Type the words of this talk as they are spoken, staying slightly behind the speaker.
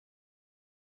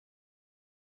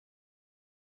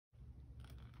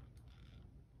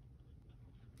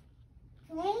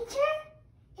nature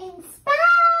inspires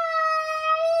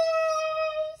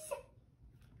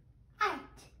art.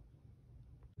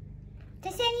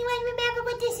 Does anyone remember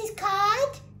what this is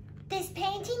called? This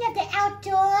painting of the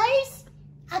outdoors?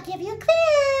 I'll give you a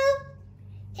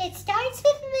clue. It starts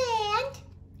with land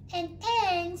and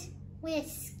ends with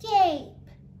scape.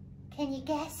 Can you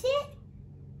guess it?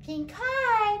 Green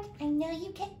card. I know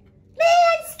you can.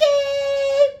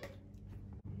 Landscape!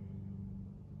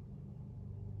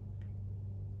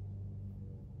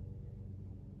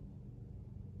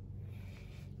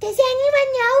 Does anyone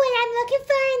know what I'm looking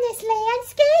for in this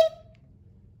landscape?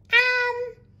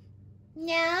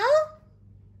 No?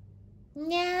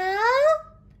 No?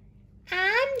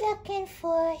 I'm looking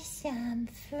for some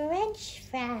French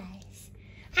fries.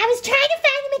 I was trying to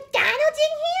find a McDonald's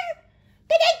in here.